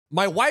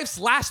My wife's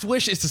last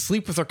wish is to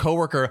sleep with her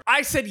coworker.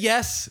 I said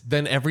yes,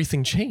 then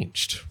everything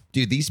changed.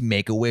 Dude, these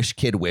Make-A-Wish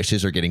kid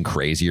wishes are getting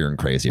crazier and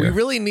crazier. We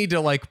really need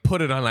to like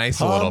put it on ice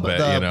a little bit.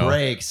 Pump the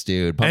brakes,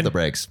 dude. Pump the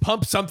brakes.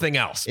 Pump something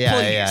else. Yeah,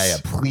 please. yeah.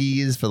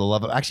 Please, for the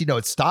love of... Actually,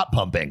 no, stop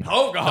pumping.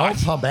 Oh, God.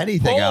 Don't pump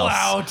anything Pull else.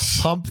 out.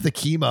 Pump the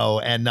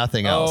chemo and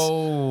nothing else.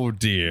 Oh,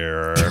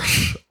 dear.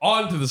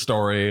 On to the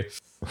story.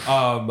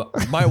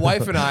 My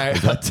wife and I...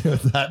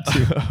 that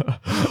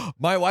too.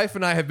 My wife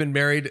and I have been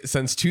married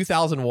since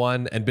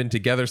 2001 and been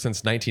together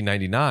since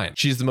 1999.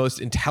 She's the most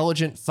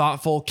intelligent,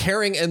 thoughtful,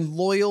 caring, and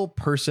loyal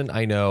person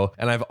I know,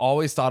 and I've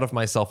always thought of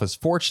myself as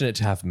fortunate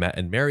to have met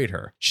and married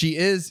her. She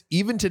is,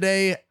 even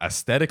today,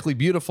 aesthetically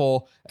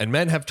beautiful, and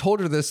men have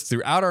told her this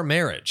throughout our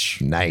marriage.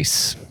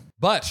 Nice.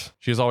 But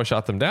she has always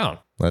shot them down.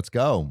 Let's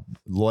go.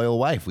 Loyal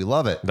wife. We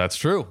love it. That's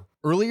true.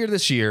 Earlier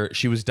this year,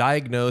 she was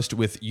diagnosed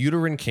with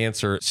uterine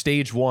cancer,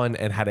 stage 1,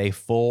 and had a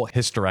full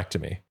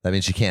hysterectomy. That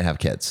means she can't have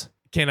kids.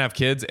 Can't have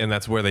kids, and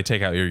that's where they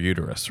take out your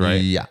uterus,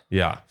 right? Yeah.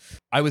 Yeah.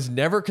 I was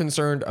never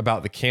concerned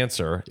about the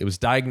cancer. It was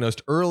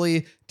diagnosed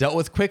early, dealt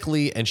with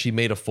quickly, and she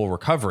made a full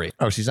recovery.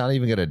 Oh, she's not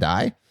even going to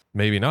die?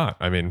 Maybe not.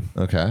 I mean,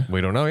 okay.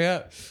 We don't know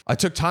yet. I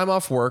took time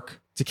off work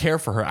to care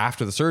for her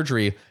after the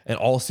surgery, and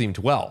all seemed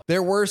well.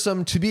 There were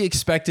some to be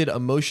expected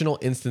emotional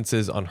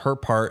instances on her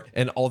part,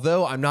 and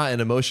although I'm not an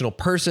emotional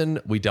person,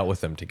 we dealt with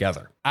them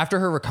together. After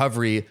her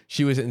recovery,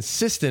 she was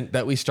insistent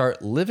that we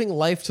start living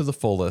life to the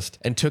fullest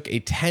and took a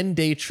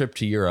 10-day trip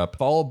to Europe,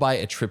 followed by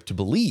a trip to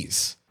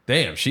Belize.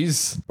 Damn,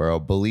 she's... Bro,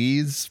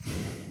 Belize.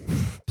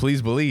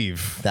 Please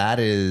believe. That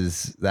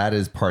is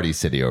Party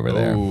City over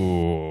there.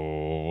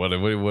 Ooh,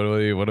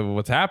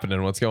 what's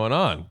happening? What's going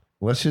on?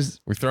 Let's just...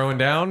 We're throwing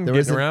down, there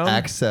was getting around? An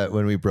ex that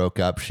when we broke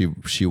up,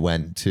 she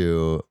went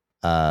to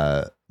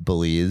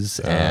Belize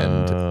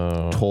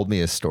and told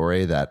me a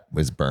story that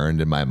was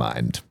burned in my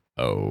mind.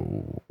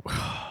 Oh,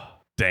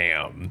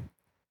 damn.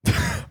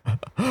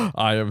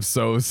 I am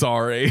so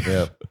sorry.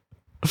 Yep.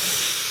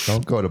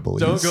 Don't go to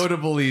Belize. Don't go to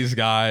Belize,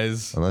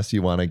 guys. Unless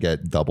you want to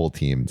get double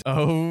teamed.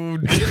 Oh,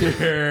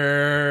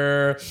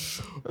 dear.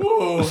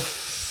 Whoa.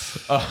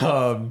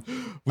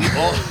 We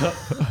all...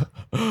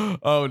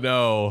 Oh,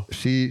 no.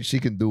 She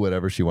can do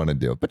whatever she want to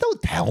do, but don't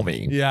tell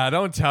me. Yeah,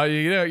 don't tell you.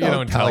 You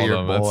don't tell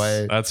your them.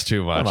 boy. That's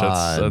too much.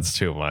 That's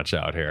too much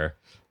out here.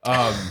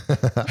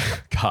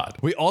 God.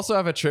 We also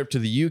have a trip to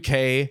the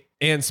UK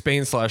and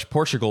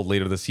Spain/Portugal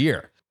later this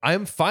year. I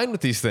am fine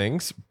with these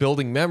things,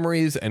 building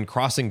memories and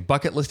crossing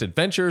bucket list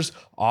adventures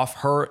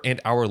off her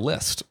and our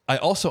list. I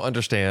also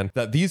understand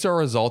that these are a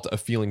result of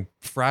feeling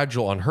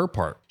fragile on her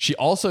part. She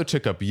also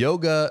took up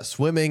yoga,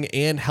 swimming,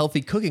 and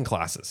healthy cooking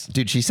classes.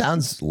 Dude, she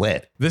sounds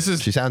lit.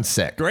 She sounds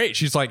sick. Great.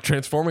 She's like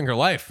transforming her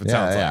life. It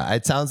sounds like.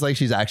 It sounds like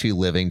she's actually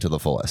living to the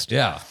fullest.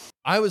 Yeah.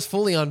 I was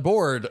fully on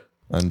board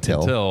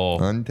until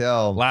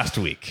last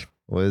week.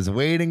 Was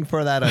waiting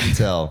for that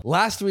until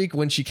last week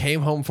when she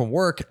came home from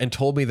work and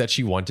told me that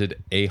she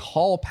wanted a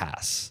hall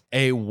pass,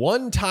 a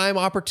one-time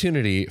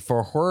opportunity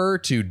for her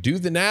to do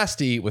the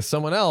nasty with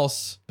someone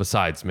else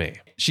besides me.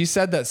 She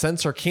said that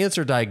since her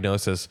cancer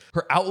diagnosis,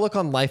 her outlook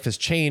on life has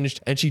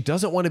changed and she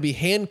doesn't want to be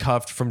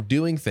handcuffed from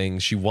doing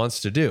things she wants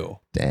to do.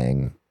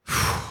 Dang.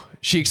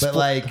 But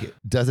like,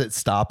 does it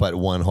stop at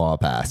one hall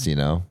pass, you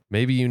know?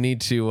 Maybe you need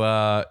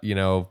to,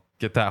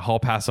 get that hall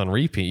pass on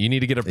repeat. You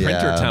need to get a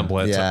printer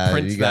template to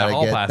print that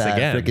hall pass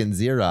again. Freaking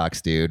Xerox,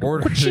 dude.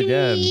 Order it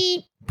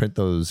again. Print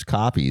those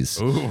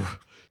copies. Ooh.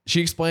 She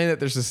explained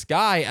that there's this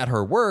guy at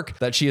her work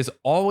that she has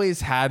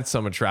always had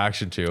some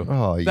attraction to.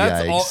 Oh,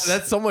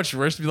 that's so much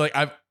worse to be like,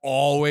 I've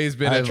always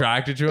been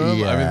attracted to him.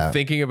 Yeah. I've been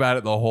thinking about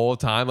it the whole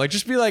time. Like,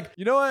 just be like,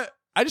 you know what?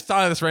 I just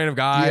thought of this random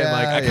guy and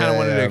like, I kind of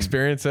wanted to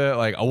experience it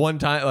like a one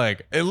time,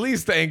 like at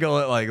least angle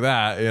it like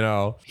that,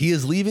 He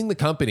is leaving the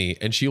company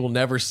and she will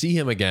never see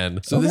him again.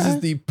 So this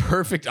is the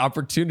perfect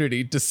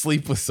opportunity to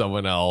sleep with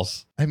someone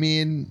else. I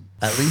mean,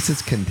 at least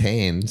it's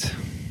contained.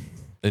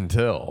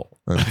 Until.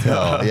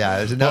 Yeah,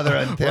 there's another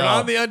until. We're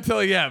on the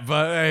until yet,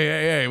 but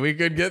hey, we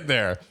could get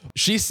there.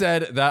 She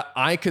said that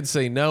I could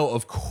say no,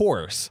 of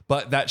course,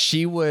 but that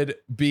she would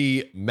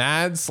be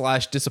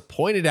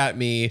mad/disappointed at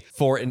me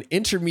for an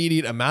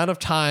intermediate amount of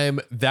time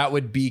that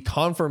would be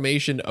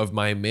confirmation of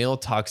my male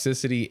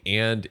toxicity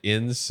and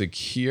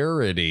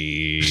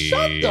insecurity.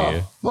 Shut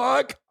the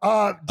fuck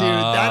up, dude.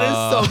 That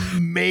is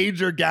some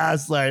major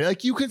gaslighting.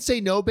 Like, you could say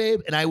no,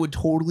 babe, and I would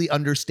totally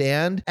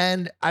understand.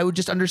 And I would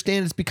just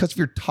understand it's because of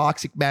your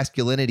toxic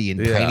masculinity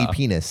and tiny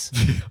penis.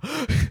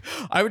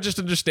 I would just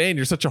understand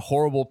you're such a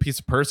horrible piece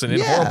of person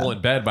and horrible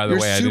in bed, by the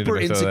way. You're super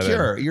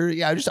insecure.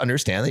 I just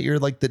understand that you're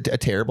like a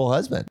terrible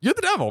husband. You're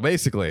the devil,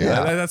 basically.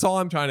 Yeah. That's all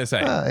I'm trying to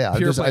say.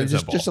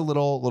 Just a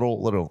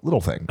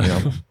little thing,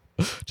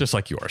 just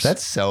like yours.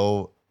 That's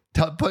so...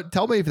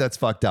 Tell me if that's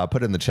fucked up.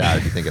 Put it in the chat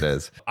if you think it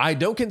is. I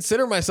don't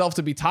consider myself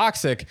to be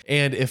toxic.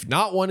 And if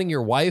not wanting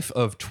your wife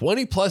of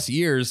 20 plus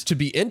years to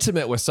be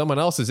intimate with someone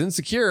else is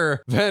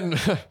insecure, then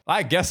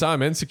I guess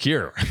I'm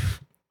insecure.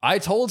 I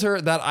told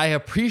her that I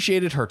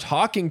appreciated her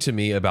talking to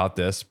me about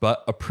this,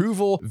 but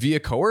approval via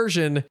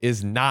coercion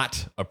is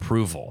not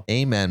approval.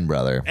 Amen,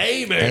 brother.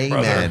 Amen,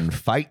 brother.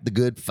 Fight the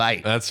good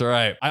fight. That's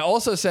right. I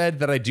also said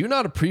that I do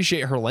not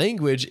appreciate her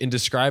language in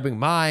describing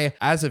my,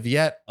 as of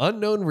yet,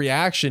 unknown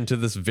reaction to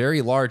this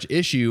very large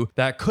issue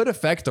that could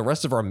affect the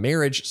rest of our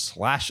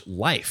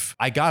marriage/life.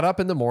 I got up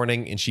in the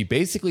morning and she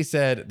basically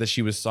said that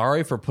she was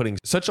sorry for putting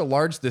such a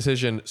large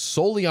decision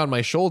solely on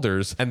my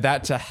shoulders and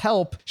that to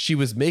help, she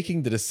was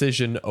making the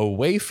decision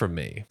away from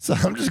me. So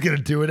I'm just going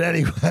to do it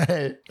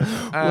anyway. What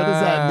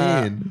does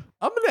that mean?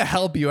 I'm going to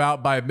help you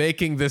out by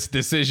making this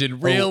decision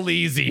real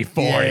easy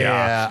for you.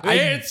 The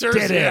answer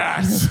is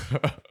yes.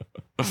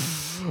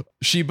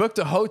 She booked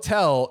a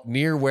hotel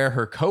near where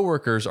her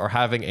coworkers are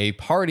having a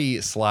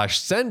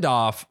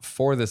party/send-off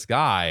for this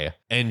guy,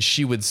 and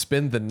she would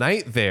spend the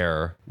night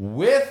there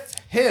with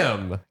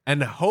him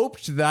and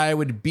hoped that I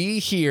would be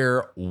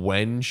here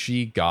when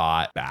she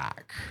got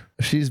back.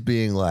 She's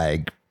being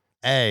like,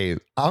 hey,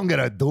 I'm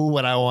going to do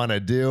what I want to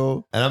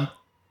do, and I'm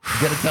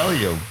going to tell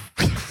you.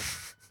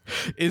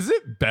 Is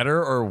it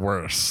better or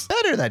worse?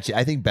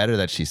 I think better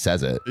that she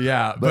says it.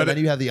 Yeah. But then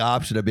you have the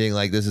option of being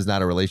like, this is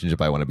not a relationship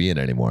I want to be in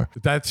anymore.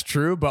 That's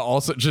true. But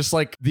also just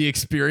like the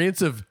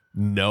experience of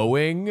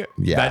knowing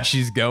that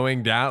she's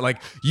going down.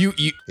 Like you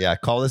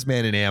call this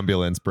man an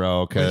ambulance,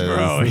 bro.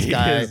 Cause this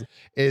guy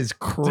is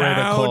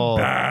critical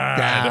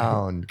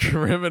down.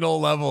 Criminal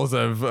levels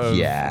of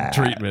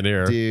treatment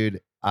here.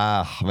 Dude.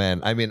 Man.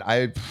 I mean,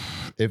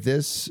 if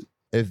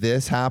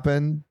this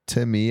happened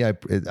to me,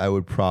 I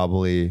would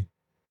probably,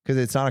 because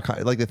it's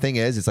not like the thing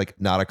is, it's like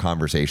not a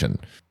conversation.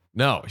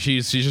 No,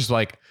 she's just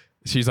like,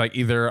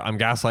 either I'm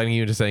gaslighting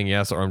you into saying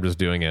yes, or I'm just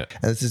doing it.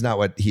 And this is not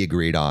what he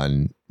agreed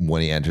on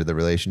when he entered the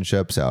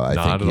relationship. So I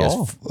think he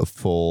has a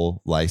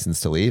full license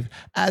to leave,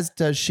 as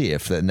does she.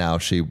 If now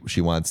she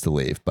wants to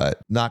leave,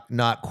 but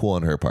not cool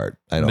on her part.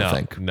 I don't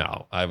think.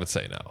 No, I would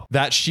say no.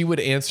 That she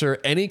would answer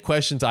any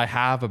questions I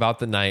have about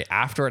the night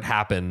after it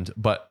happened,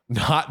 but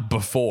not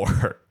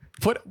before.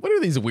 What are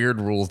these weird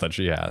rules that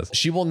she has?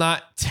 She will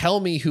not tell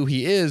me who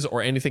he is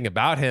or anything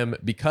about him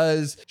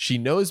because she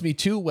knows me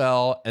too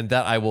well, and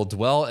that I will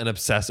dwell and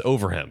obsess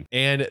over him,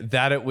 and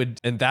that it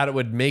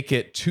would make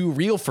it too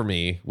real for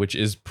me, which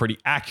is pretty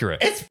accurate.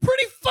 It's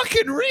pretty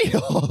fucking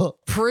real.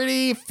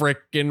 Pretty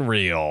freaking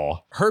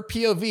real. Her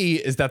POV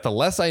is that the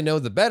less I know,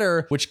 the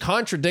better, which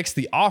contradicts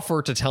the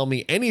offer to tell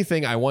me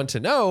anything I want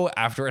to know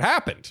after it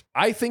happened.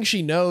 I think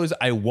she knows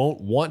I won't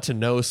want to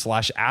know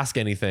 / ask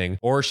anything,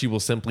 or she will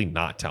simply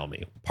not tell me.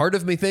 Part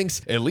of me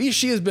thinks at least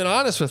she has been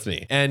honest with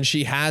me, and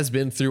she has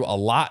been through a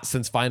lot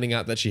since finding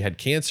out that she had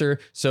cancer,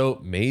 so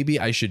maybe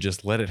I should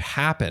just let it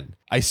happen.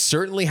 I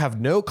certainly have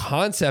no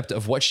concept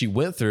of what she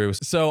went through,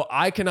 so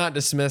I cannot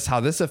dismiss how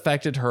this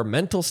affected her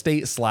mental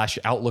state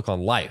 / outlook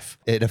on life.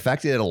 It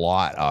affected it a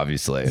lot,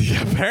 obviously.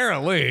 Yeah,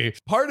 apparently.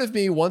 Part of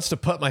me wants to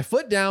put my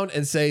foot down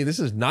and say this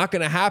is not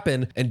going to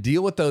happen and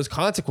deal with those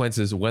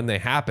consequences when they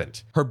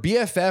happened. Her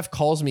BFF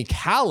calls me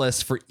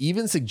callous for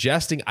even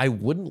suggesting I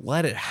wouldn't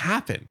let it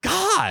happen.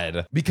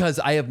 God, because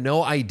I have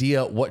no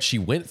idea what she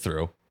went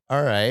through.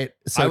 All right.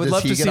 So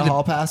does he get a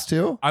hall pass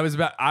too? I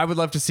would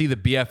love to see the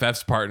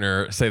BFF's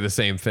partner say the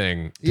same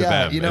thing to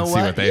them you know and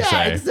see what they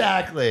say.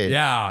 Exactly.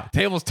 Yeah.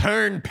 Tables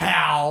turn,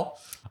 pal.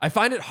 I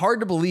find it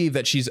hard to believe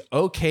that she's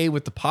okay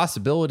with the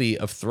possibility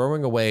of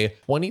throwing away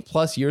 20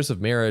 plus years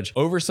of marriage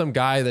over some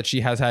guy that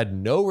she has had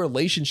no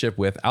relationship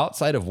with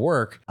outside of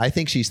work. I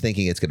think she's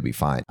thinking it's going to be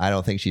fine. I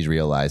don't think she's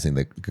realizing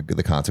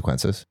the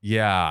consequences.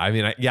 Yeah. I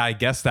mean, I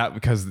guess that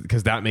because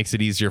that makes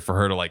it easier for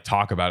her to like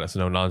talk about it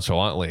so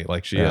nonchalantly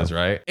like she is,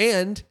 right?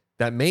 And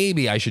that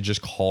maybe I should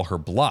just call her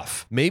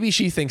bluff. Maybe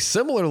she thinks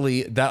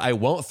similarly that I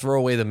won't throw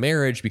away the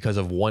marriage because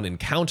of one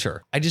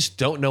encounter. I just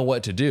don't know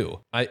what to do.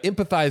 I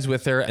empathize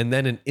with her, and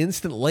then an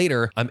instant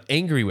later, I'm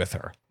angry with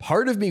her.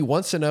 Part of me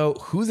wants to know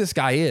who this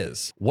guy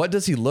is. What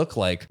does he look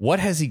like?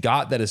 What has he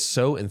got that is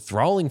so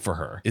enthralling for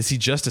her? Is he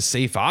just a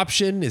safe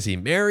option? Is he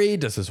married?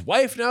 Does his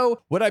wife know?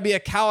 Would I be a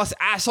callous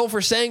asshole for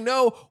saying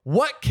no?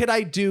 What could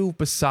I do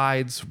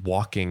besides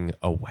walking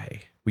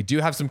away? We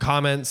do have some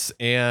comments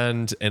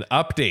and an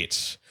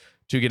update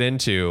to get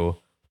into,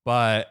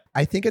 but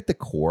I think at the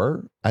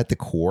core,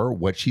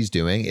 what she's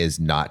doing is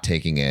not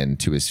taking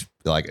into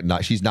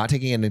she's not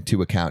taking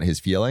into account his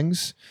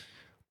feelings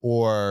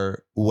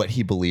or what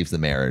he believes the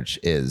marriage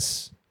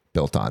is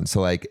built on.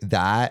 So like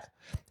that,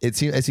 it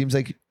seems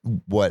like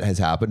what has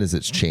happened is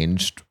it's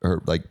changed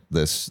her, like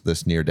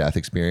this near-death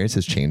experience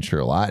has changed her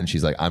a lot. And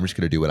she's like, I'm just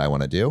going to do what I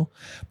want to do.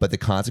 But the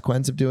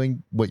consequence of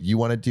doing what you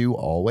want to do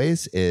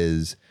always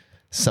is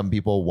some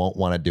people won't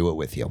want to do it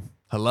with you.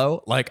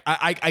 Hello? Like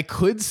I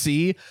could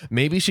see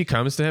maybe she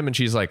comes to him and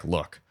she's like,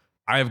 look,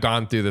 I have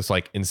gone through this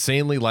like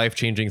insanely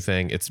life-changing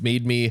thing. It's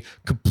made me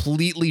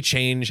completely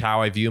change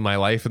how I view my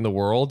life in the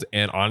world.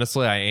 And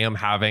honestly, I am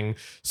having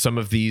some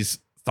of these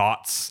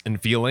thoughts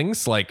and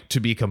feelings, like, to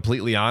be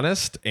completely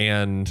honest.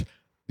 And,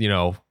 you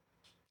know,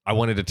 I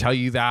wanted to tell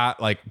you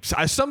that, like,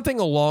 something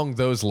along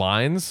those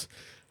lines.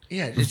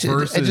 Yeah, it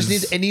just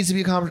needs to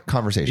be a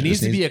conversation. It needs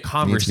to be a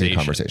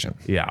conversation.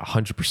 Yeah,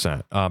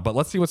 100%. But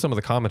let's see what some of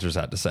the commenters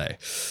had to say.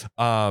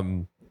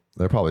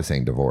 They're probably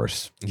saying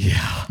divorce.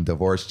 Yeah.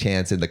 Divorce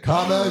chants in the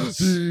comments.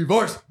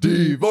 Divorce.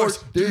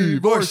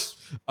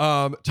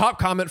 Top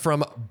comment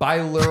from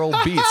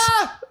Binaural Beats.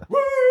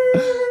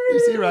 You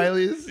see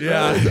Riley's?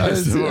 Yeah,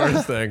 that's the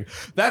worst thing.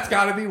 That's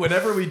got to be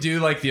whenever we do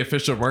like the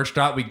official merch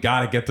drop, we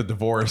got to get the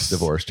divorce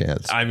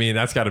chants. I mean,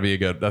 that's got to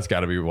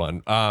be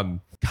one.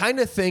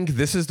 Kind of think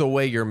this is the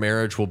way your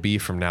marriage will be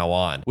from now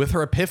on. With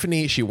her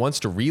epiphany, she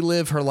wants to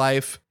relive her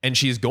life, and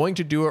she's going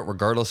to do it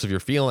regardless of your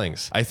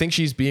feelings. I think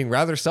she's being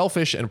rather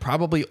selfish and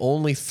probably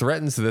only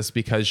threatens this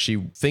because she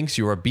thinks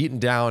you are beaten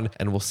down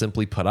and will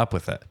simply put up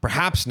with it.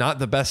 Perhaps not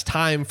the best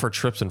time for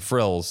trips and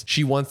frills.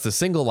 She wants the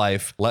single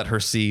life. Let her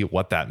see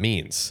what that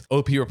means.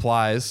 OP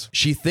replies,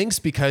 she thinks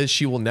because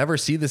she will never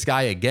see this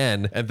guy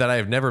again and that I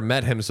have never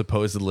met him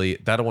supposedly,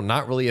 that it will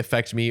not really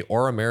affect me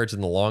or our marriage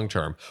in the long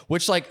term.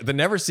 Which, like, the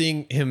never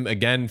seeing him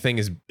again thing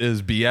is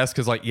BS,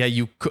 because like, yeah,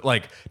 you could,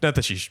 like, not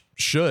that she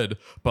should,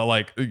 but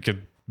like you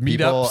could meet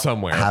People up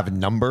somewhere. Have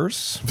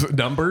numbers.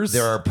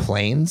 There are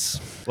planes.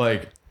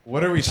 Like,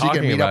 what are we she talking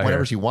can meet about up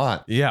whenever here? she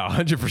wants. Yeah,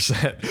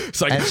 100%.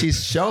 It's like, and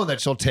she's shown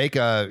that she'll take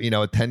a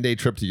 10-day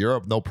trip to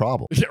Europe, no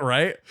problem.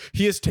 Right?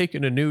 He has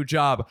taken a new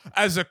job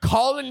as a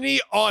colony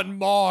on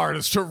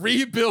Mars to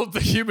rebuild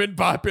the human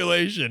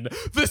population.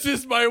 This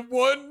is my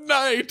one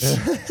night.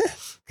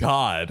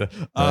 God.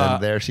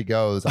 And there she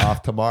goes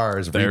off to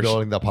Mars,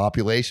 rebuilding the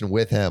population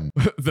with him.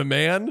 The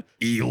man,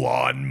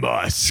 Elon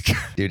Musk.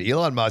 Dude,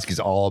 Elon Musk is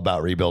all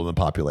about rebuilding the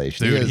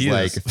population. Dude, he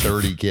has like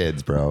 30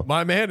 kids, bro.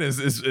 My man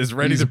is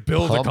ready to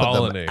build a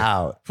colony. Them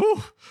out.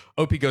 Whew.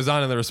 OP goes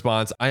on in the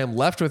response, I am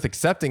left with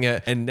accepting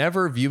it and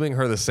never viewing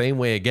her the same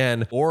way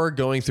again or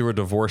going through a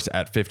divorce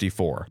at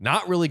 54.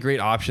 Not really great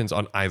options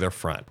on either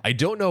front. I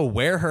don't know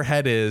where her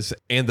head is,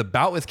 and the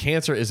bout with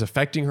cancer is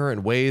affecting her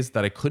in ways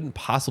that I couldn't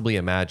possibly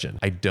imagine.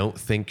 I don't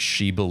think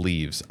she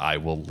believes I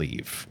will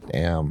leave.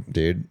 Damn,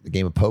 dude. The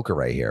game of poker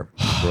right here.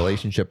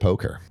 Relationship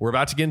poker. We're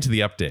about to get into the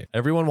update.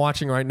 Everyone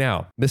watching right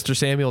now, Mr.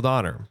 Samuel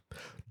Donner,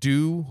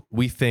 do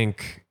we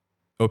think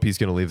OP's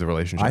going to leave the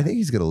relationship? I think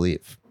he's going to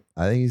leave.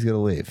 I think he's going to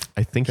leave.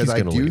 I think he's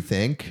going to leave. I do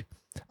think,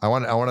 I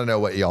want to know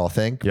what y'all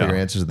think. Yeah. Your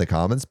answers in the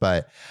comments,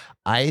 but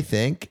I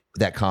think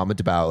that comment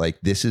about like,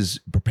 this is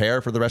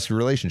prepare for the rest of your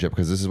relationship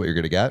because this is what you're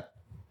going to get.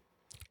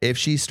 If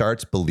she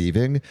starts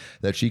believing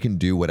that she can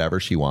do whatever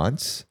she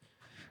wants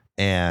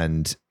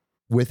and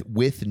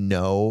with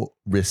no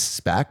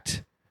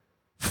respect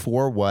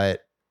for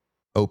what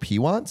OP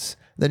wants,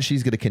 then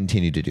she's going to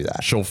continue to do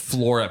that. She'll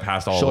floor it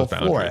past all the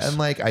boundaries. And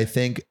like, I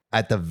think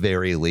at the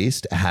very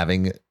least,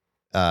 having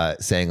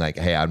saying like,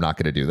 hey, I'm not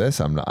going to do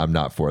this. I'm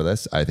not for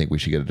this. I think we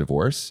should get a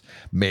divorce.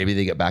 Maybe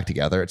they get back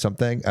together at some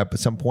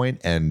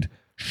point. And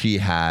she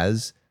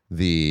has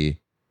the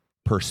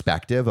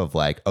perspective of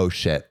like, oh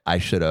shit, I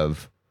should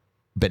have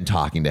been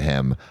talking to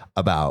him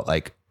about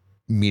like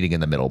meeting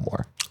in the middle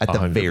more at the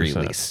 100%. Very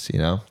least,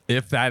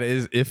 if that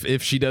is,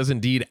 if she does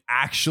indeed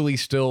actually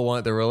still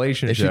want the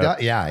relationship.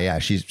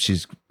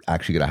 She's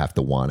actually going to have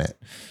to want it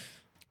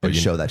and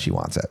show that she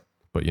wants it.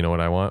 But you know what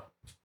I want?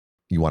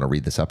 You want to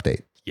read this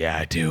update? Yeah,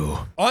 I do.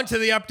 On to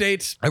the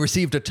updates. I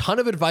received a ton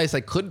of advice I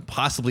couldn't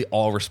possibly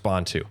all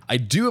respond to. I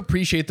do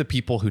appreciate the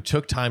people who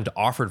took time to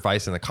offer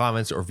advice in the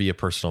comments or via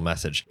personal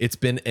message. It's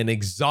been an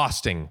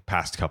exhausting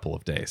past couple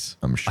of days.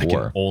 I'm sure. I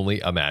can only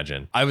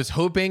imagine. I was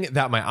hoping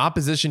that my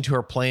opposition to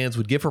her plans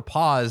would give her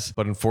pause,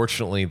 but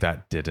unfortunately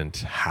that didn't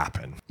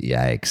happen.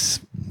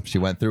 Yikes. She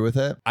went through with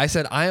it? I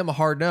said, I am a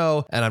hard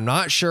no, and I'm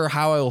not sure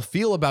how I will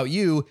feel about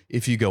you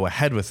if you go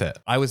ahead with it.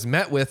 I was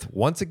met with,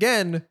 once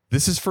again,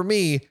 this is for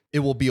me. It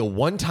will be a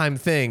one-time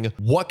thing.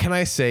 What can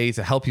I say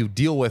to help you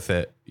deal with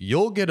it?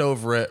 You'll get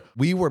over it.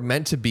 We were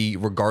meant to be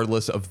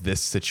regardless of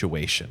this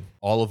situation.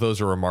 All of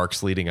those are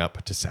remarks leading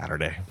up to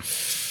Saturday.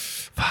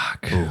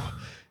 Fuck. Ooh.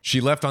 She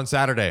left on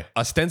Saturday,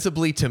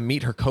 ostensibly to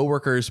meet her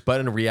coworkers, but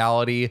in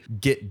reality,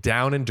 get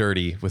down and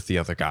dirty with the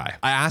other guy.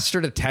 I asked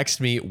her to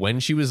text me when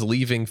she was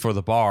leaving for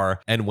the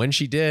bar, and when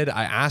she did,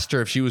 I asked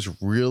her if she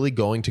was really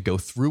going to go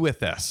through with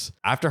this.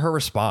 After her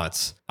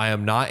response, I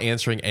am not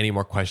answering any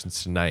more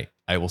questions tonight.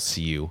 I will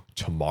see you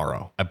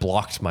tomorrow. I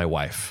blocked my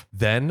wife.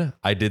 Then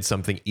I did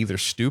something either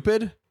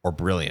stupid or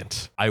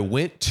brilliant. I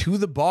went to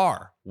the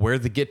bar where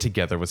the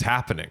get-together was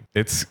happening.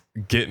 It's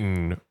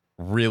getting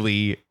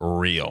really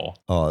real.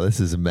 Oh, this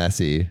is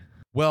messy.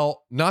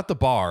 Well, not the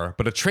bar,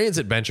 but a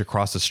transit bench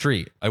across the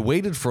street. I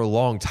waited for a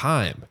long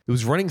time. It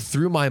was running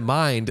through my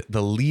mind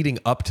the leading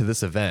up to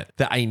this event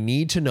that I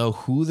need to know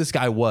who this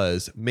guy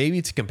was,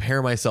 maybe to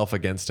compare myself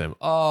against him.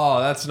 Oh,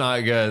 that's not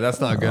good. That's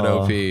not good,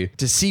 OP.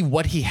 To see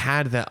what he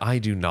had that I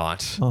do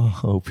not. Oh,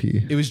 OP.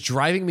 It was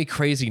driving me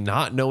crazy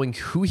not knowing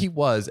who he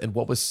was and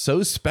what was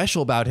so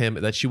special about him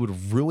that she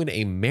would ruin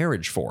a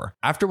marriage for.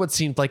 After what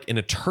seemed like an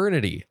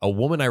eternity, a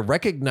woman I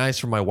recognized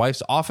from my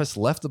wife's office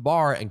left the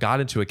bar and got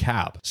into a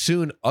cab. Soon,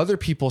 soon, other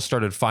people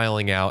started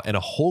filing out and a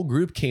whole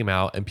group came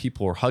out and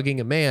people were hugging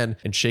a man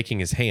and shaking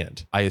his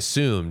hand. I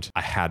assumed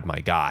I had my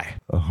guy.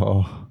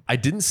 Oh. I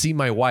didn't see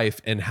my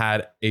wife and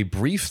had a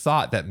brief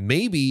thought that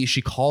maybe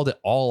she called it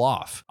all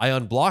off. I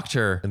unblocked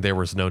her and there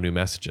was no new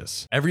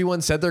messages.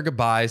 Everyone said their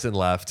goodbyes and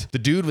left. The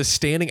dude was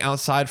standing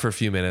outside for a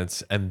few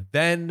minutes and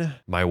then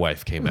my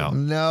wife came out.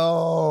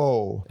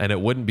 No. And it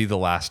wouldn't be the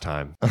last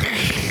time.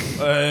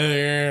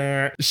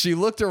 She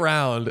looked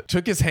around,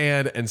 took his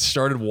hand, and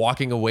started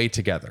walking away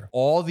together.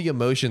 All the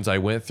emotions I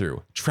went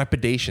through,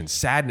 trepidation,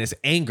 sadness,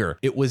 anger,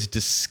 it was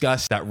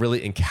disgust that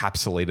really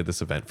encapsulated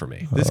this event for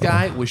me. This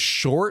guy was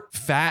short,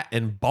 fat,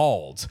 and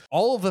bald.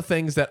 All of the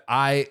things that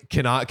I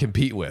cannot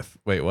compete with.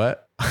 Wait,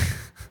 what?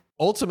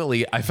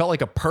 Ultimately, I felt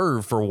like a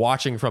perv for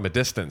watching from a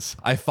distance.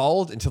 I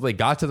followed until they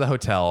got to the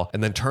hotel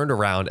and then turned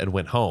around and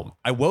went home.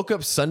 I woke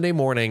up Sunday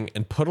morning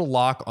and put a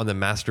lock on the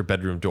master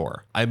bedroom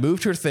door. I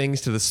moved her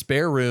things to the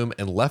spare room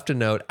and left a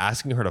note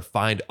asking her to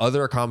find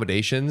other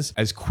accommodations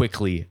as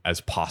quickly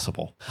as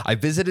possible. I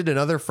visited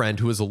another friend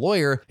who is a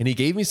lawyer and he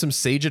gave me some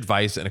sage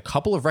advice and a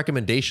couple of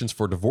recommendations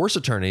for divorce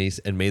attorneys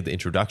and made the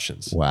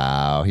introductions.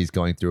 Wow, he's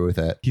going through with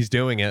it. He's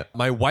doing it.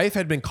 My wife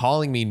had been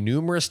calling me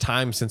numerous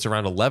times since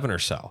around 11 or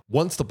so.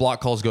 Once the block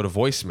calls go to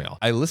voicemail.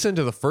 I listened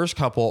to the first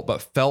couple, but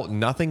felt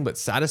nothing but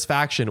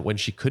satisfaction when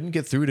she couldn't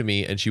get through to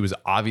me and she was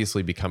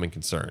obviously becoming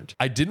concerned.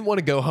 I didn't want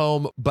to go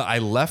home, but I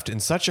left in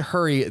such a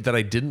hurry that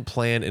I didn't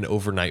plan an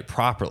overnight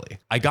properly.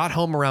 I got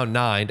home around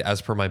 9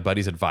 as per my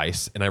buddy's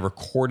advice and I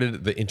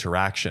recorded the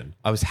interaction.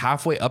 I was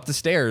halfway up the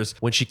stairs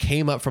when she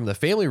came up from the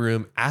family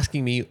room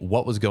asking me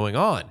what was going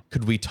on.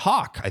 Could we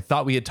talk? I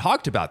thought we had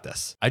talked about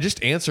this. I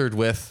just answered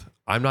with,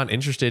 I'm not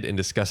interested in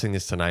discussing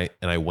this tonight,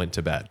 and I went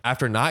to bed.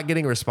 After not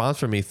getting a response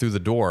from me through the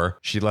door,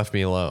 she left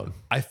me alone.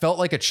 I felt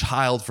like a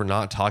child for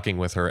not talking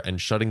with her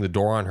and shutting the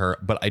door on her,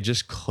 but I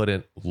just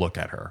couldn't look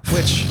at her.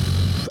 Which,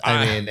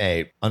 I mean,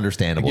 hey,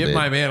 understandable. Give dude.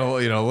 my man a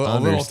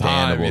little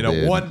time.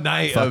 Dude. One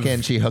night.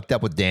 Fucking, she hooked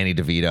up with Danny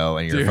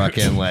DeVito, and you're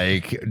fucking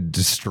like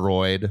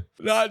destroyed.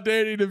 Not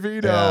Danny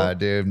DeVito. Yeah,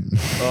 dude.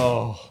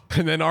 Oh.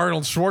 And then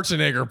Arnold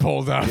Schwarzenegger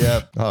pulled up.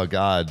 Yep. Oh,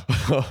 God.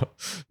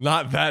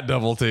 Not that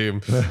double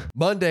team.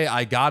 Monday,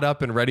 I got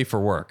up and ready for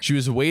work. She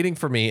was waiting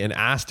for me and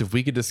asked if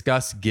we could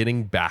discuss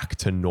getting back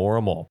to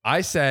normal.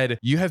 I said,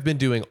 you have been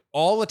doing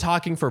all the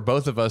talking for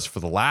both of us for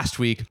the last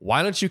week.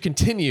 Why don't you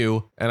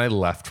continue? And I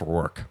left for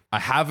work. I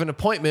have an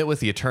appointment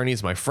with the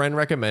attorneys my friend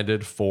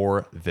recommended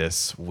for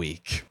this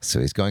week. So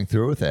he's going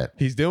through with it.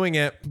 He's doing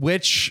it,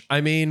 which,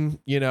 I mean,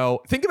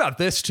 think about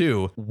this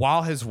too.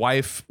 While his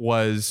wife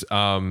was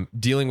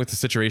dealing with the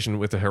situation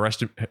with the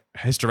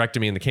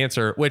hysterectomy and the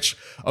cancer, which,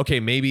 okay,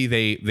 maybe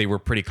they were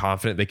pretty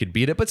confident they could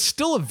beat it, but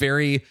still a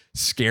very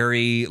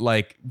scary,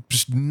 like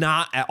just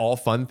not at all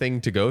fun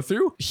thing to go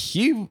through.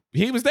 He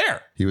was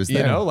there. He was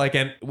there.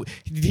 And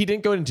he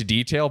didn't go into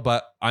detail,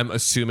 but I'm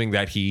assuming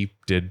that he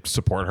did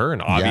support her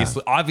and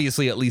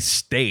obviously at least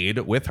stayed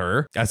with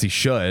her as he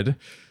should.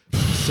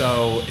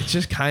 So it's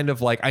just kind of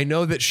like, I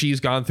know that she's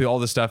gone through all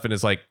this stuff and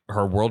is like,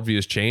 her worldview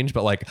has changed,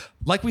 but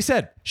like we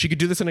said, she could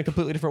do this in a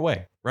completely different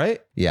way,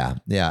 right? Yeah.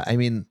 Yeah. I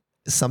mean,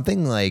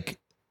 something like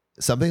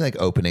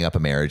opening up a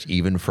marriage,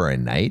 even for a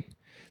night,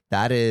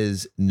 that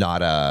is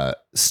not a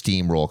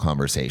steamroll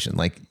conversation.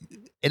 Like,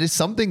 it is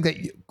something that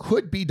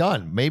could be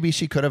done. Maybe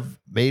she could have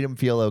made him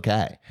feel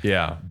okay.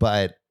 Yeah.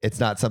 But it's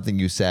not something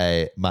you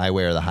say my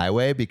way or the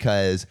highway,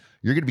 because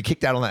you're going to be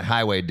kicked out on that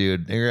highway,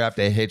 dude. And you're going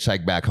to have to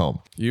hitchhike back home.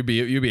 You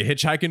be a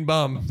hitchhiking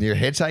bum. You're a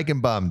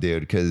hitchhiking bum,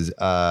 dude, because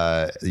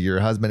your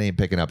husband ain't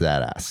picking up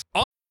that ass.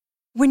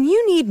 When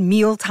you need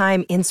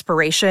mealtime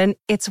inspiration,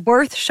 it's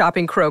worth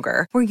shopping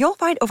Kroger, where you'll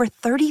find over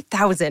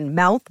 30,000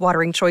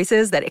 mouth-watering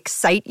choices that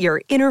excite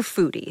your inner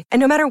foodie. And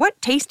no matter what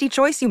tasty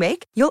choice you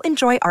make, you'll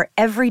enjoy our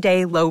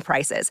everyday low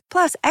prices,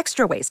 plus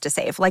extra ways to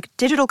save, like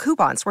digital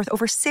coupons worth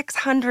over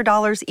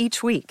 $600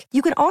 each week.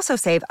 You can also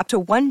save up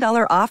to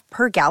 $1 off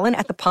per gallon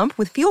at the pump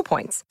with fuel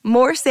points.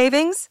 More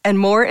savings and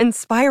more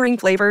inspiring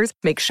flavors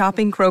make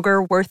shopping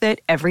Kroger worth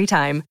it every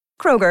time.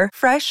 Kroger,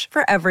 fresh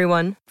for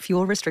everyone.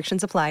 Fuel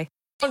restrictions apply.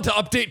 On to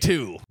update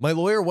 2. My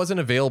lawyer wasn't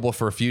available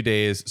for a few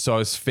days, so I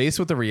was faced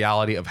with the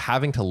reality of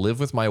having to live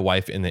with my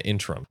wife in the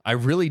interim. I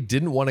really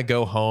didn't want to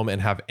go home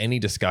and have any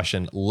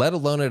discussion, let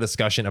alone a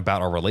discussion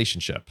about our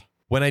relationship.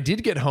 When I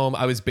did get home,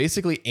 I was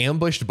basically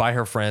ambushed by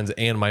her friends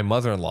and my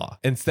mother-in-law.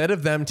 Instead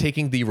of them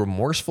taking the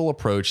remorseful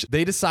approach,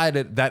 they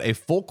decided that a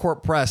full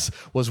court press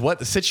was what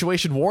the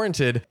situation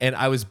warranted, and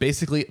I was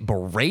basically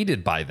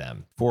berated by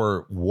them.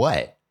 For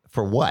what?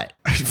 For what?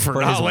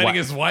 For not letting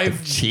his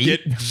wife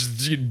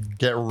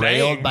get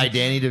railed by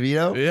Danny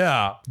DeVito?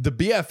 Yeah. The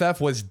BFF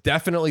was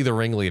definitely the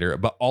ringleader,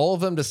 but all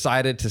of them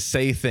decided to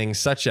say things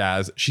such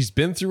as, she's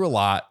been through a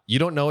lot. You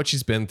don't know what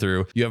she's been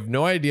through. You have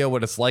no idea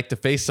what it's like to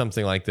face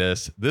something like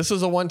this. This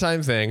is a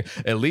one-time thing.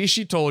 At least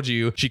she told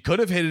you. She could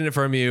have hidden it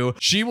from you.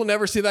 She will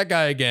never see that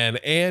guy again.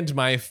 And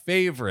my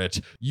favorite,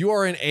 you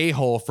are an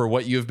a-hole for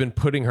what you have been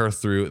putting her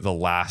through the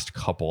last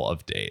couple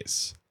of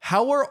days.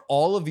 How are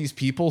all of these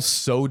people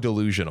so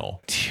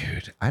delusional? Dude,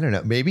 Dude, I don't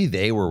know. Maybe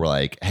they were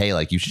like, hey,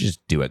 like, you should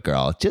just do it,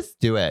 girl. Just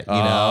do it, you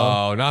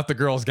know? Oh, not the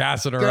girls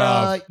gassing her girl,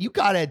 up. you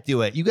got to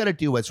do it. You got to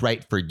do what's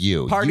right for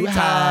you. Party you time.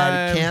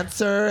 had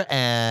cancer,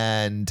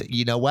 and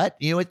you know what?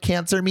 You know what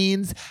cancer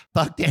means?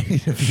 Fuck Danny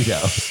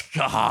DeVito.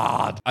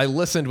 God. I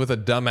listened with a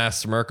dumbass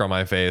smirk on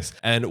my face,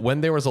 and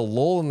when there was a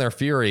lull in their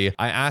fury,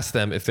 I asked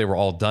them if they were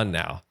all done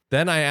now.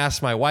 Then I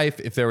asked my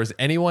wife if there was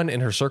anyone in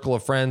her circle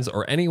of friends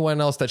or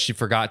anyone else that she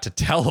forgot to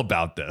tell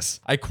about this.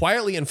 I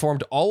quietly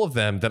informed all of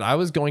them that I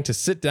was going to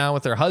sit down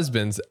with their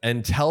husbands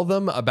and tell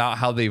them about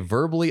how they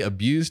verbally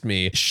abused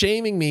me,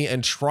 shaming me,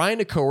 and trying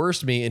to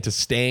coerce me into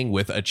staying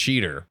with a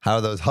cheater. How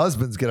are those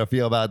husbands going to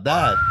feel about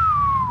that?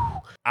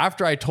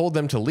 After I told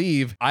them to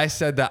leave, I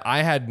said that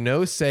I had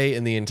no say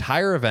in the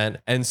entire event,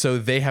 and so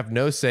they have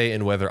no say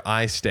in whether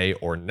I stay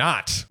or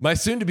not. My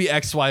soon-to-be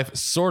ex-wife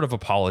sort of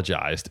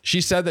apologized.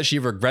 She said that she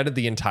regretted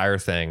the entire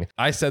thing.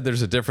 I said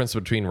there's a difference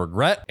between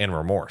regret and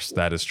remorse.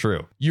 That is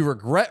true. You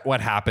regret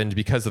what happened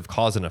because of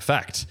cause and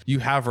effect. You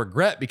have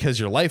regret because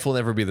your life will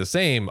never be the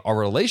same. Our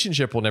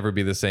relationship will never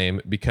be the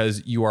same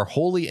because you are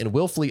wholly and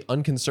willfully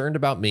unconcerned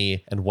about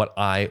me and what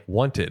I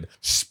wanted.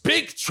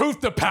 Speak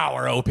truth to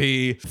power, OP.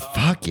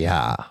 Fuck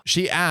yeah.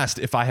 She asked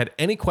if I had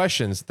any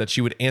questions that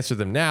she would answer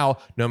them now,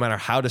 no matter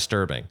how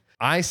disturbing.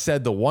 I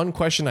said the one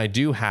question I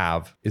do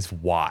have is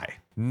why?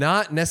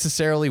 Not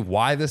necessarily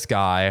why this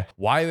guy,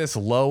 why this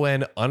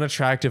low-end,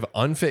 unattractive,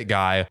 unfit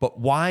guy, but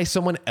why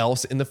someone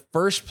else in the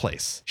first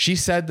place. She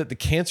said that the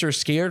cancer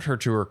scared her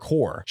to her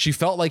core. She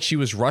felt like she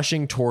was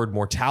rushing toward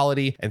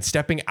mortality and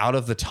stepping out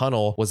of the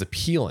tunnel was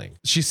appealing.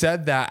 She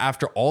said that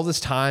after all this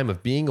time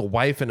of being a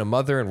wife and a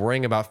mother and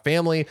worrying about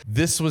family,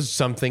 this was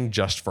something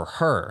just for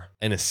her,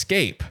 an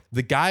escape.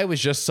 The guy was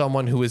just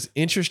someone who was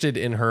interested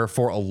in her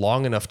for a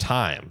long enough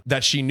time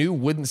that she knew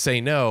wouldn't say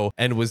no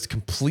and was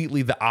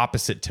completely the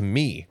opposite to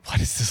me. What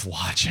is this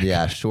logic?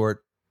 Yeah,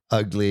 short,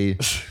 ugly,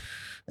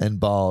 and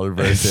bald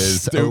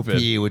versus OP,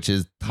 which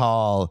is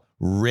tall,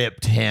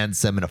 ripped,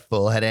 handsome, and a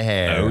full head of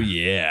hair. Oh,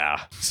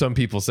 yeah. Some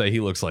people say he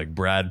looks like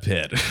Brad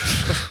Pitt.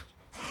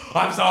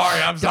 I'm sorry.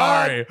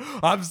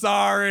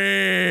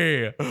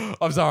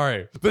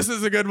 This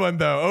is a good one,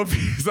 though.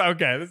 OP's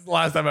okay. This is the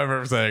last time I'm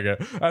ever saying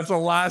it. That's the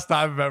last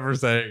time I'm ever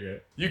saying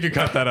it. You can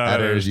cut that out.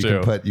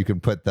 You can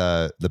put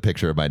the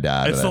picture of my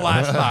dad. It's the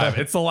last time.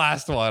 It's the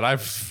last one. I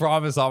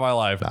promise all my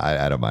life.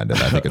 I don't mind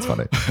it. I think it's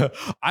funny.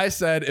 I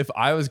said if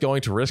I was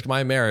going to risk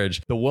my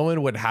marriage, the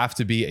woman would have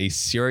to be a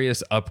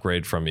serious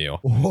upgrade from you.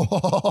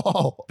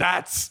 Whoa.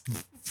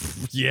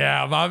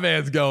 Yeah, my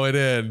man's going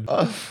in.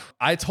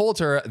 I told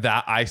her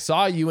that I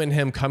saw you and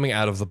him coming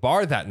out of the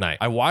bar that night.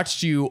 I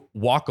watched you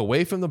walk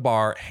away from the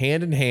bar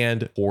hand in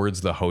hand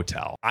towards the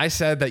hotel. I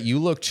said that you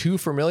looked too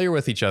familiar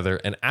with each other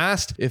and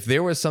asked if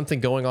there was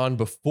something going on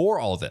before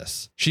all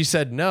this. She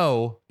said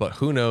no, but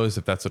who knows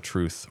if that's a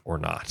truth or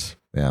not.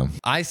 Yeah.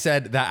 I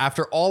said that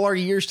after all our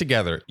years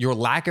together, your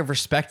lack of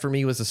respect for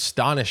me was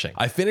astonishing.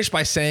 I finished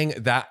by saying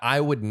that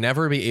I would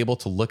never be able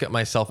to look at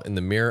myself in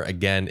the mirror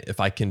again if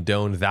I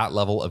condoned that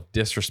level of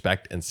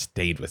disrespect and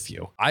stayed with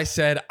you. I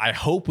said, I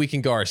hope we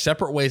can go our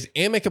separate ways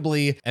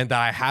amicably and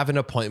that I have an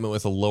appointment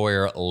with a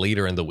lawyer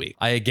later in the week.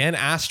 I again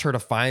asked her to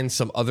find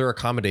some other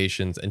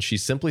accommodations and she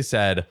simply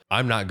said,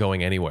 I'm not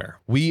going anywhere.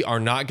 We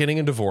are not getting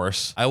a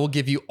divorce. I will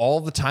give you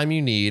all the time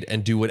you need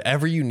and do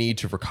whatever you need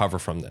to recover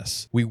from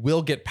this. We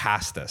will get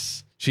past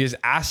this. She has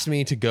asked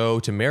me to go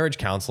to marriage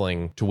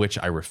counseling, to which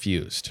I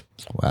refused.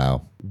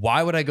 Wow.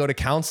 Why would I go to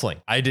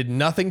counseling? I did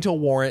nothing to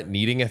warrant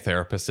needing a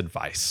therapist's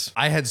advice.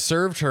 I had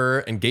served her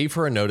and gave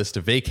her a notice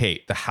to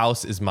vacate. The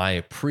house is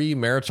my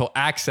premarital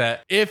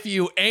asset. If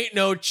you ain't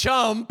no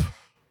chump,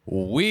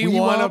 we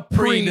want a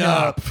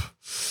prenup.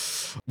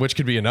 Which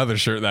could be another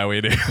shirt that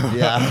we do.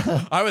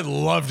 Yeah. I would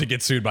love to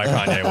get sued by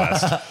Kanye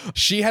West.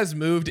 She has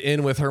moved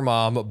in with her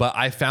mom, but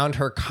I found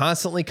her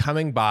constantly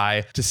coming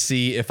by to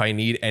see if I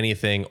need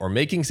anything or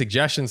making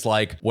suggestions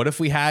like, what if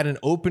we had an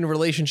open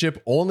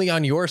relationship only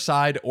on your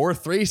side or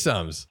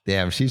threesomes?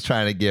 Damn, she's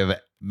trying to give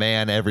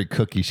man every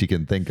cookie she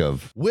can think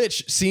of.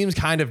 Which seems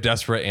kind of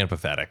desperate and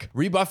pathetic.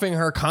 Rebuffing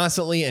her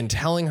constantly and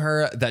telling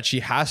her that she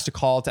has to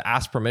call to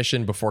ask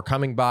permission before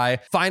coming by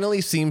finally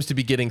seems to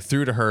be getting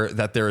through to her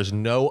that there is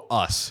no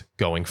us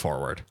going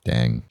forward.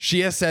 Dang.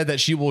 She has said that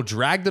she will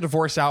drag the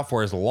divorce out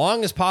for as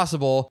long as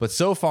possible, but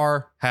so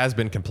far has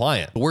been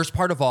compliant. The worst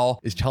part of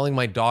all is telling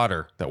my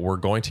daughter that we're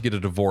going to get a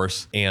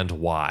divorce and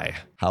why.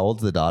 How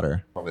old's the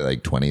daughter? Probably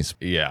like 20s.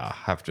 Yeah,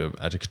 have to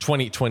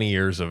 20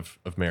 years of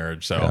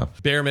marriage. So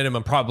bare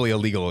minimum, probably a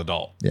legal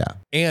adult. Yeah.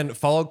 And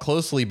followed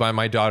closely by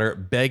my daughter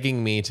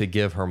begging me to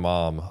give her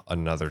mom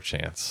another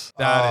chance.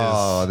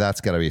 That's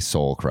gotta be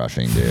soul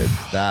crushing, dude.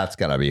 That's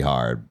gotta be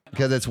hard.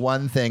 Because it's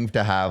one thing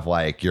to have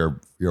like your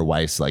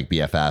wife's like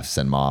BFFs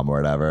and mom or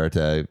whatever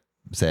to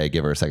say,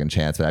 give her a second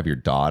chance, but have your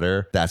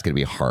daughter, that's going to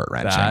be heart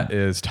wrenching. That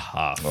is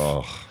tough.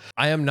 Oh.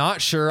 I am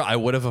not sure I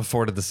would have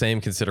afforded the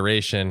same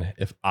consideration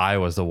if I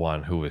was the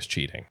one who was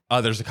cheating.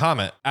 There's a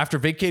comment. After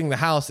vacating the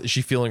house, is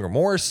she feeling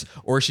remorse,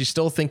 or is she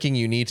still thinking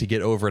you need to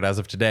get over it as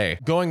of today?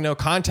 Going no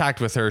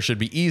contact with her should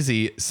be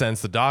easy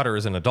since the daughter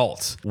is an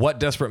adult. What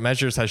desperate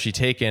measures has she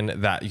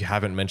taken that you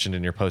haven't mentioned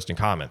in your post and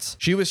comments?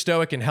 She was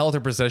stoic and held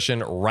her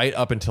position right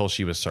up until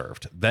she was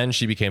served. Then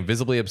she became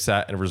visibly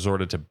upset and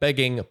resorted to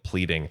begging,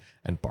 pleading,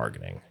 and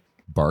bargaining.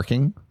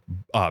 Barking?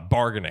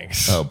 Bargaining.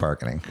 Oh,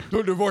 bargaining.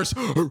 No divorce.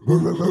 Is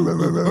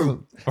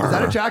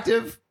that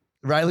attractive?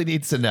 Riley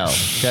needs to know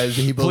because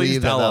he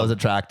believed that was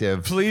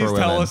attractive. Please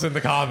tell us in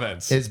the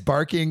comments. Is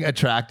barking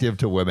attractive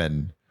to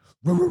women?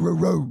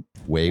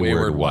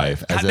 Wayward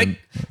wife. God,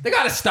 they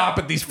got to stop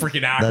at these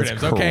freaking acronyms.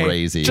 That's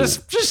crazy. Okay?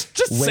 Just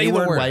say the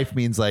word. Wayward wife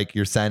means like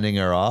you're sending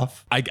her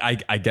off. I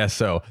guess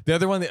so. The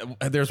other one,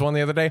 there's one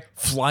the other day,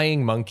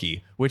 flying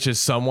monkey, which is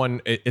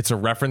someone. It's a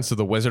reference to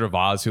the Wizard of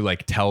Oz who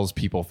like tells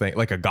people things,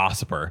 like a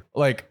gossiper.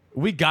 Like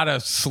we gotta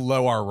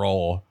slow our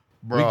roll.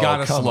 Bro, we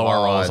gotta slow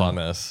our rolls on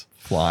this.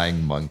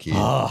 Flying monkey.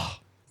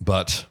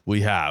 But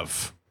we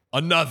have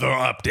another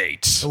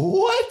update.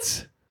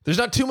 What? There's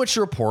not too much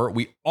to report.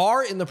 We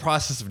are in the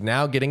process of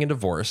now getting a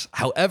divorce.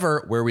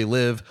 However, where we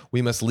live,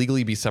 we must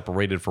legally be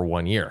separated for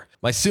 1 year.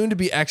 My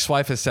soon-to-be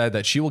ex-wife has said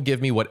that she will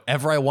give me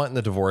whatever I want in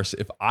the divorce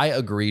if I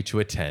agree to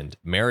attend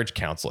marriage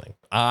counseling.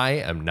 I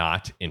am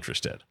not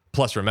interested.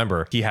 Plus,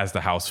 remember, he has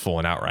the house full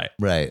and outright.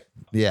 Right.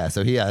 Yeah,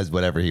 so he has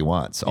whatever he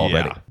wants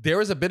already. Yeah. There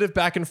was a bit of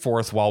back and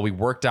forth while we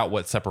worked out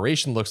what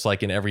separation looks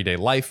like in everyday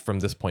life from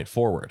this point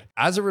forward.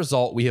 As a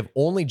result, we have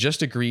only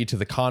just agreed to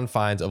the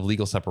confines of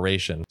legal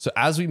separation. So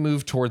as we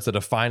move towards the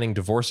defining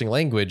divorcing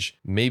language,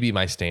 maybe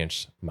my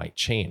stance might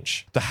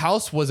change. The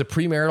house was a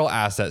premarital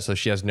asset, so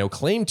she has no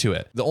claim to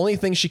it. The only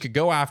things she could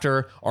go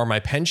after are my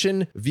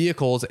pension,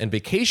 vehicles, and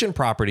vacation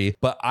property,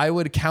 but I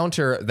would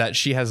counter that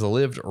she has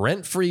lived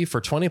rent-free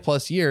for 20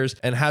 plus years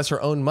and has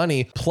her own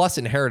money plus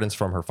inheritance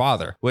from her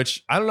father,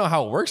 which I don't know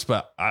how it works,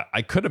 but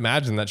I could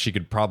imagine that she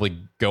could probably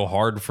go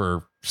hard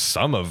for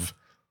some of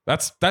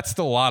that's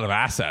still a lot of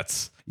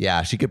assets.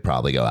 Yeah, she could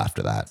probably go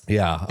after that.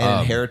 Yeah.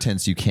 And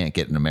inheritance you can't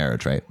get in a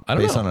marriage, right? I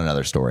don't Based know. on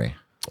another story.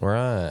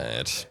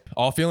 Right.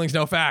 All feelings,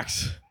 no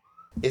facts.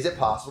 Is it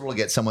possible to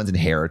get someone's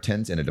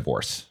inheritance in a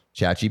divorce?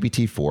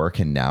 ChatGPT 4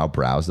 can now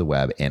browse the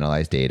web,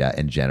 analyze data,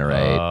 and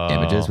generate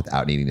images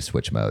without needing to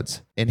switch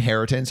modes.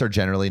 Inheritance are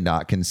generally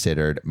not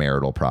considered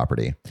marital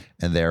property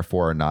and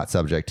therefore are not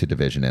subject to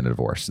division in a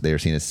divorce. They are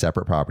seen as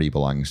separate property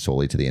belonging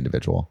solely to the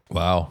individual.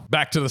 Wow.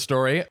 Back to the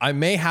story. I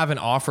may have an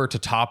offer to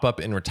top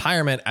up in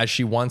retirement as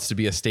she wants to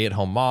be a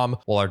stay-at-home mom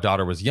while our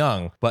daughter was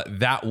young, but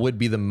that would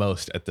be the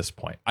most at this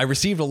point. I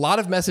received a lot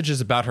of messages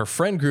about her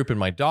friend group and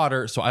my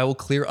daughter, so I will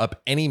clear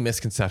up any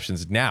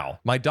misconceptions now.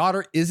 My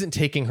daughter isn't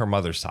taking her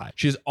mother's side.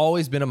 She has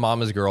always been a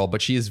mama's girl,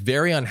 but she is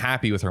very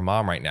unhappy with her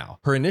mom right now.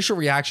 Her initial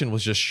reaction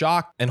was just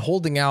shock and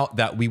holding out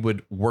that we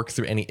would work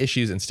through any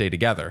issues and stay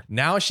together.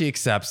 Now she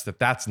accepts that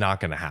that's not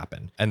going to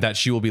happen and that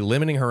she will be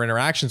limiting her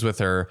interactions with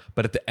her,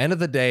 but at the end of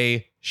the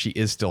day, she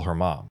is still her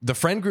mom. The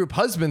friend group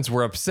husbands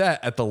were upset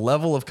at the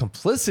level of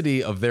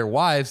complicity of their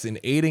wives in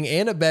aiding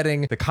and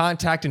abetting the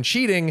contact and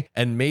cheating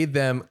and made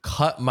them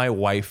cut my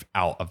wife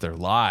out of their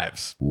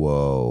lives.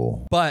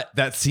 Whoa. But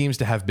that seems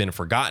to have been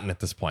forgotten at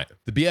this point.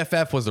 The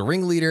BFF was the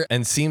ringleader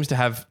and seems to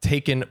have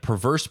taken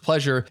perverse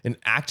pleasure in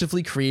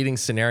actively creating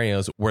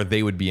scenarios where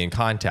they would be in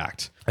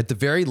contact. At the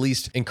very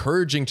least,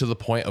 encouraging to the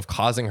point of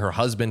causing her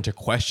husband to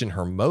question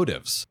her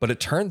motives. But it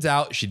turns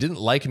out she didn't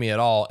like me at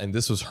all, and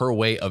this was her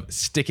way of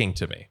sticking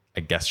to me. I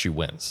guess she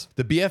wins.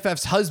 The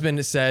BFF's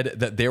husband said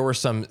that there were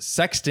some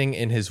sexting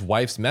in his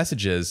wife's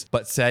messages,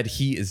 but said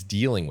he is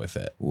dealing with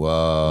it.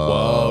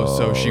 Whoa.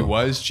 So she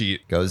was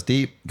cheat. Goes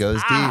deep.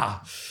 Deep.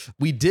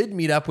 We did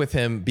meet up with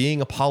him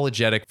being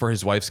apologetic for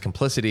his wife's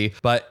complicity,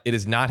 but it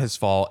is not his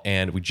fault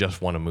and we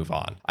just want to move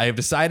on. I have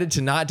decided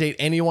to not date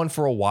anyone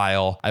for a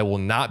while. I will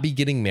not be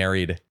getting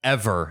married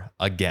ever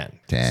again.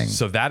 Dang.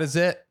 So that is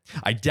it.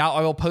 I doubt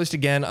I will post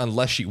again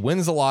unless she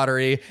wins the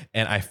lottery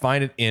and I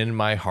find it in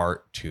my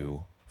heart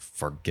to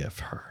forgive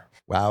her.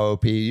 Wow,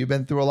 OP, you've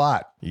been through a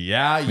lot.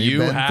 Yeah,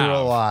 You've been have. through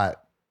a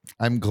lot.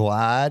 I'm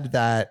glad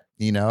that,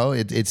 you know,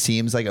 it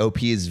seems like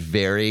OP is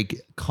very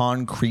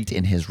concrete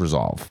in his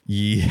resolve.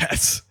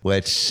 Yes.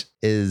 Which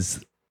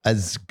is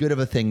as good of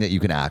a thing that you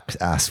can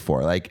ask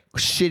for. Like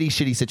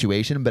shitty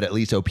situation, but at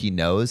least OP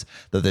knows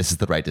that this is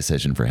the right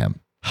decision for him.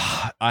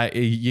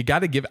 You got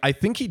to give. I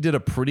think he did a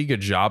pretty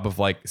good job of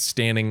like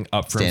standing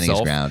up for himself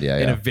his ground,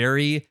 in a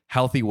very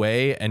healthy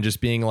way, and just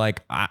being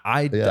like,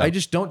 I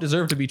just don't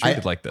deserve to be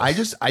treated like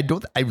this.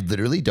 I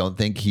literally don't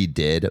think he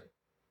did.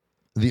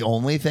 The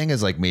only thing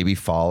is like maybe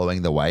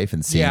following the wife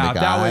and seeing the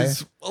guy. That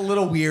was a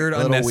little weird,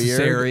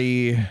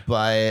 unnecessary.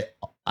 But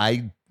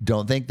I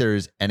don't think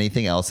there's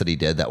anything else that he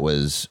did that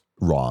was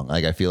wrong.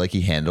 Like I feel like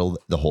he handled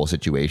the whole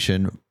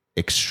situation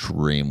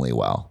extremely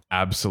well.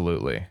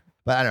 Absolutely.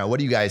 But I don't know. What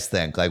do you guys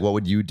think? Like, what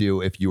would you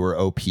do if you were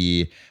OP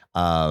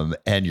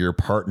and your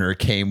partner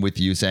came with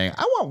you saying,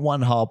 I want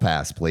one hall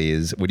pass,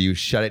 please? Would you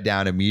shut it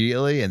down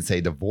immediately and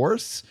say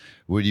divorce?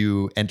 Would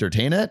you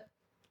entertain it?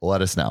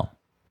 Let us know.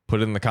 Put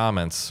it in the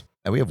comments.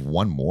 And we have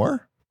one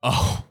more.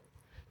 Oh,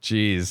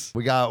 geez.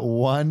 We got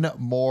one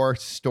more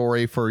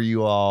story for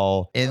you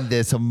all in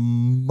this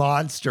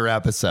monster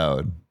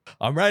episode.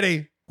 I'm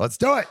ready. Let's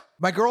do it.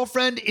 My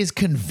girlfriend is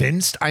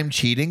convinced I'm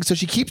cheating, so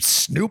she keeps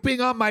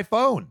snooping on my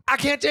phone. I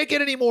can't take it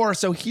anymore,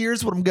 so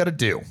here's what I'm going to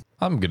do.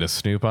 I'm going to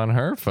snoop on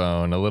her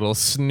phone. A little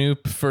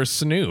snoop for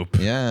Snoop.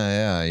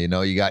 Yeah. You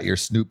know, you got your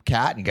Snoop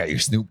cat and you got your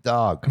Snoop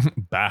dog.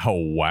 Bow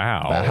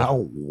wow.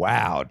 Bow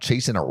wow.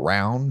 Chasing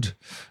around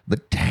the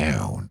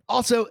town.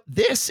 Also,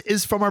 this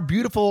is from our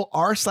beautiful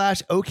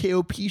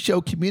r/OKOP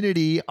show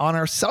community on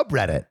our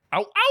subreddit.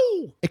 Ow,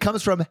 ow. It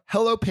comes from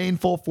Hello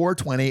Painful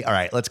 420. All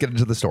right, let's get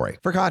into the story.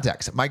 For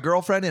context, my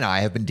girlfriend and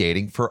I have been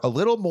dating for a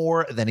little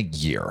more than a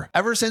year.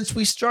 Ever since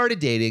we started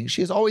dating,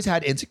 she has always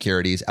had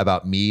insecurities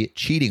about me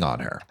cheating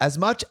on her. As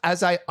much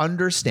as I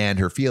understand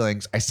her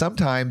feelings, I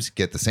sometimes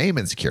get the same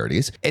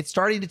insecurities. It's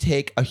starting to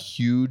take a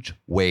huge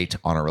weight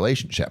on our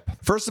relationship.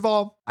 First of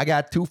all, I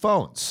got 2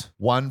 phones,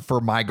 one for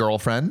my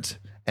girlfriend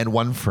and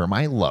one for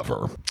my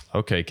lover.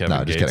 Okay, Kevin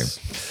No, Gates.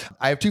 just kidding.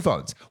 I have 2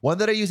 phones. One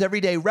that I use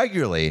every day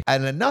regularly,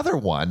 and another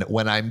one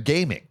when I'm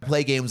gaming. I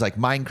play games like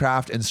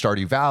Minecraft and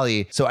Stardew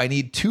Valley, so I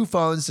need 2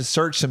 phones to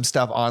search some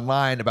stuff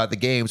online about the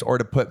games or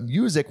to put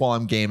music while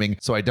I'm gaming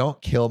so I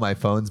don't kill my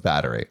phone's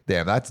battery.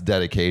 Damn, that's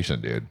dedication,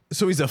 dude.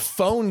 So he's a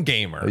phone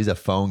gamer. He's a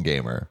phone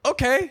gamer.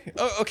 Okay.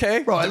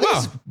 Okay. Bro, at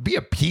least be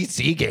a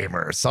PC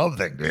gamer or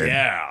something, dude.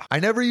 Yeah. I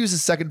never use a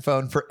second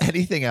phone for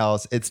anything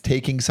else. It's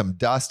taking some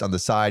dust on the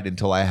side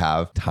until I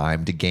have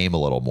time to game a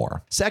little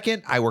more.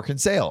 Second, I work in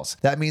sales.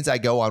 That means I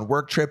go on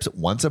work trips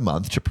once a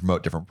month to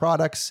promote different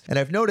products. And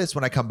I've noticed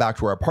when I come back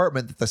to our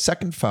apartment that the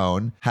second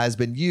phone has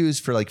been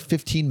used for like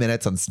 15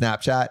 minutes on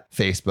Snapchat,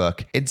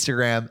 Facebook,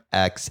 Instagram,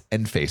 X,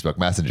 and Facebook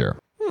Messenger.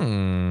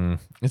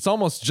 It's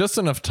almost just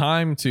enough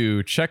time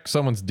to check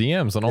someone's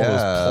DMs on all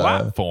those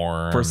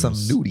platforms. For some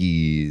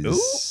nudies.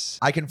 Ooh.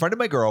 I confronted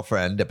my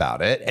girlfriend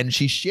about it, and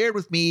she shared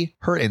with me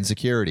her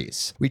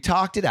insecurities. We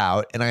talked it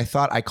out, and I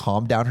thought I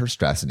calmed down her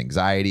stress and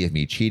anxiety of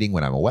me cheating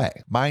when I'm away.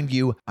 Mind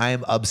you, I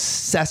am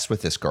obsessed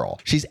with this girl.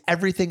 She's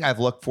everything I've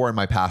looked for in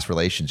my past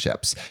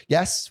relationships.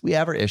 Yes, we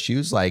have our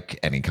issues like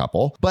any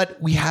couple,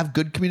 but we have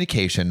good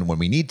communication when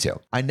we need to.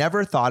 I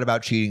never thought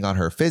about cheating on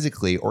her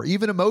physically or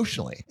even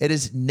emotionally. It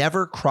has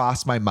never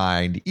crossed my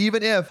mind,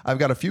 even if I've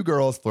got a few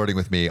girls flirting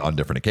with me on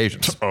different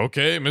occasions.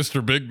 Okay,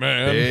 Mr. Big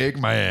Man. Big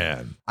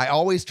man. I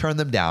always turned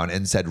them down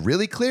and said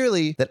really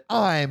clearly that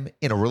I'm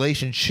in a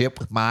relationship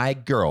with my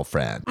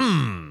girlfriend.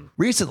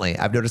 Recently,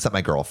 I've noticed that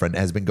my girlfriend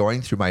has been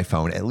going through my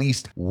phone at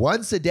least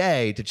once a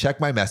day to check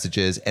my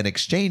messages and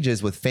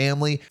exchanges with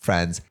family,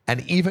 friends,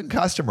 and even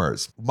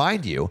customers.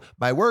 Mind you,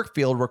 my work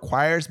field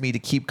requires me to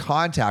keep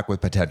contact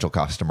with potential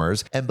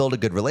customers and build a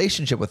good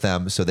relationship with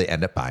them so they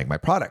end up buying my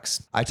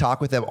products. I talk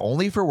with them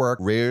only for work,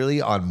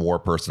 rarely on more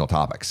personal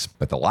topics.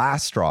 But the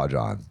last straw,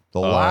 John, the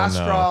last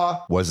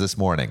straw was this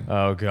morning.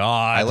 Oh,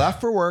 God. I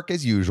left for work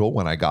as usual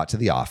when I got to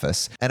the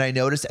office, and I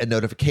noticed a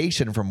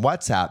notification from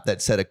WhatsApp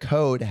that said a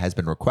code has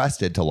been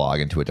requested to log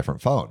into a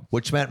different phone,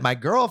 which meant my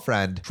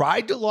girlfriend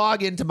tried to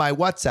log into my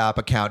WhatsApp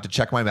account to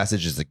check my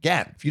messages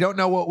again. If you don't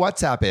know what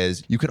WhatsApp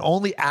is, you can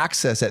only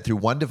access it through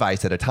one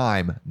device at a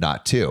time,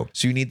 not 2.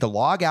 So you need to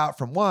log out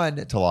from one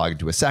to log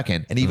into a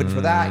second. And even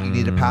for that, you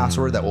need a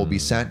password that will be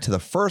sent to the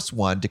first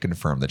one to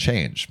confirm the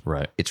change.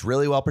 Right. It's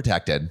really well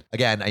protected.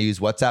 Again, I use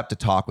WhatsApp to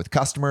talk with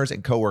customers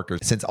and coworkers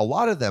since a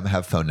lot of them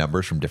have phone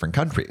numbers from different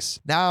countries.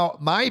 Now,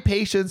 my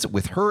patience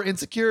with her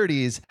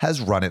insecurities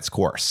has run its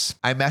course.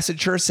 I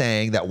messaged her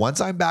saying that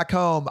once I'm back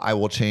home, I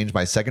will change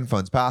my second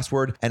phone's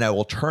password and I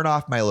will turn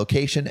off my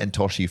location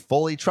until she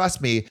fully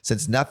trusts me,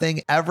 since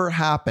nothing ever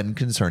happened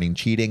concerning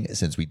cheating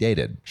since we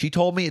dated. She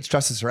told me it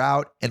stresses her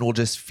out and will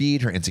just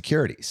feed her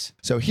insecurities.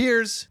 So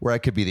here's where I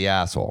could be the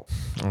asshole.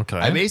 Okay.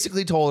 I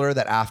basically told her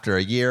that after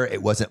a year,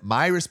 it wasn't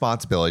my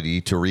responsibility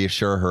to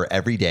reassure her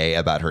every day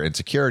about her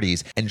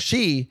insecurities, and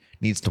she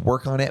needs to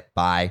work on it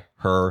by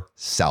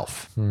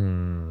herself,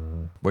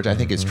 which I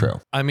think is true.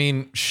 I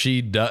mean,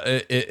 she does.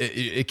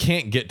 It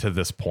can't get to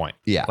this point.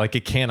 Yeah. Like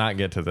it cannot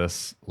get to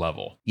this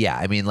level. Yeah,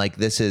 I mean, like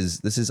this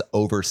is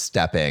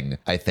overstepping,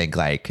 I think,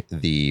 like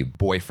the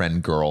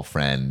boyfriend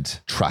girlfriend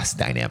trust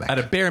dynamic. At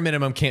a bare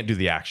minimum, can't do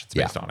the actions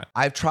based on it.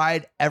 I've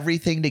tried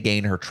everything to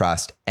gain her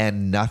trust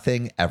and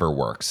nothing ever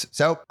works.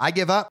 So I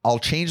give up. I'll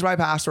change my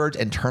passwords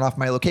and turn off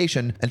my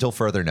location until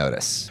further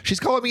notice. She's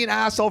calling me an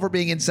asshole for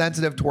being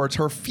insensitive towards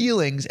her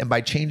feelings, and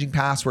by changing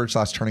passwords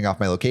 / turning off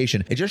my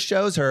location, it just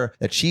shows her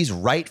that she's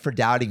right for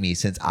doubting me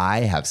since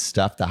I have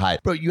stuff to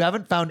hide. Bro, you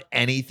haven't found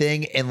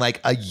anything in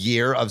like a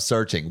year of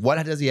searching.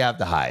 What does he have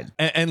to hide?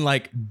 And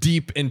like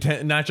deep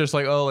intent, not just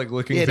like, oh, like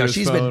looking through his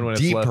she's phone been when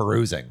deep it's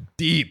perusing.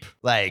 Deep.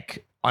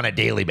 Like on a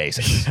daily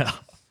basis. Yeah.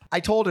 I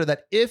told her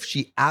that if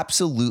she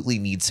absolutely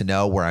needs to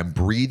know where I'm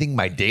breathing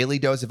my daily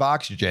dose of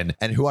oxygen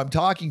and who I'm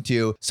talking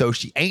to so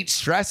she ain't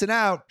stressing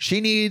out, she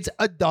needs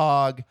a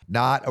dog,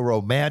 not a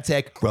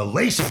romantic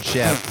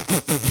relationship.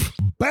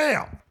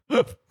 Bam!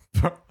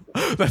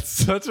 That's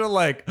such a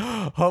like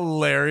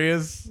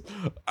hilarious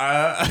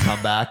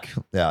comeback.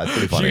 Yeah, it's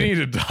pretty funny. You need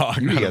a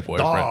dog. You not need a a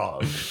boyfriend.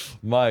 dog.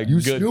 My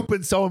You good.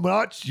 snooping so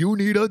much, you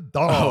need a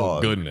dog.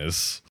 Oh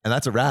goodness. And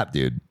that's a wrap,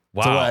 dude.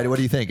 Wow. So what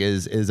do you think?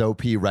 Is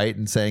OP right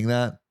in saying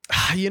that?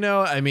 You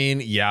know, I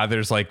mean, yeah,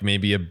 there's like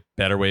maybe a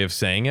better way of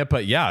saying it,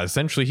 but yeah,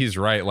 essentially he's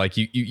right. Like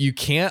you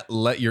can't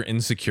let your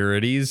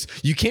insecurities,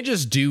 you can't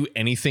just do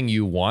anything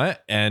you want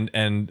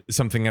and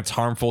something that's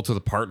harmful to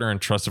the partner and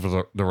trust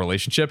of the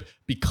relationship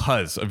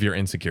because of your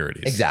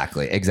insecurities.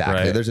 Exactly.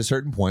 Right? There's a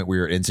certain point where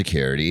your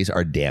insecurities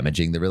are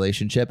damaging the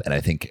relationship. And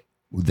I think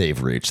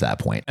they've reached that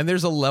point. And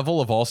there's a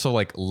level of also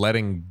like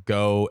letting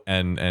go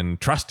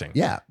and trusting.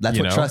 Yeah, that's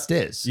what trust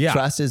is. Yeah.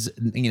 Trust is,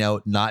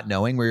 not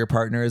knowing where your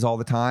partner is all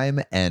the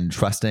time and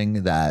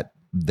trusting that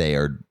they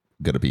are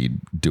going to be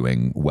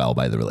doing well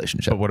by the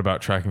relationship. But what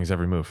about tracking his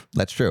every move?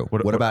 That's true.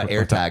 What about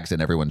air tags in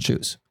everyone's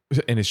shoes?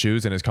 In his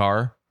shoes, in his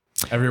car,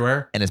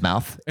 everywhere? In his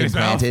mouth? In his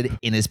implanted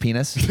in his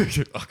penis?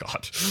 Oh,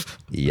 God.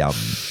 Yum.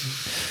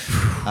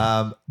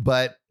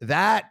 But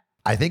that,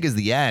 I think, is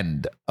the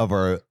end of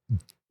our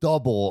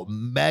double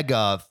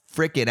mega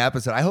freaking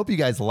episode. I hope you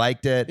guys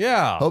liked it.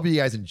 Yeah. Hope you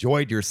guys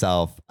enjoyed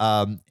yourself.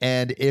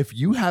 And if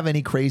you have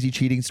any crazy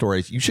cheating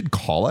stories, you should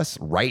call us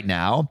right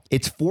now.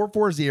 It's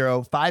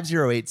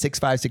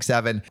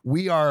 440-508-6567.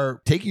 We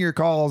are taking your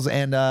calls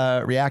and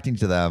reacting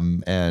to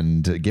them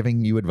and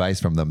giving you advice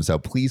from them. So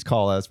please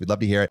call us. We'd love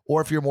to hear it. Or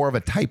if you're more of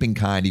a typing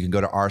kind, you can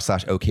go to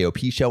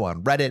r/OKOP show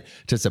on Reddit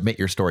to submit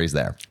your stories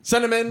there.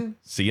 Send them in.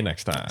 See you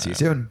next time. See you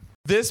soon.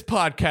 This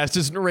podcast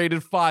isn't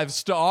rated 5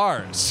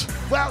 stars.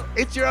 Well,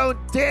 it's your own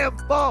damn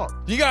fault.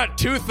 You got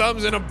 2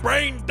 thumbs and a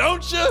brain,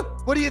 don't you?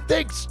 What do you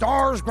think?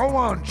 Stars grow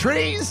on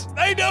trees?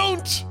 They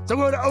don't. So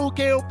go to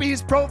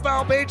OKOP's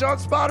profile page on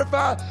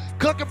Spotify,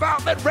 click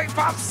about, then rate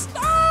 5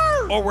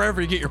 stars. Or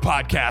wherever you get your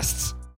podcasts.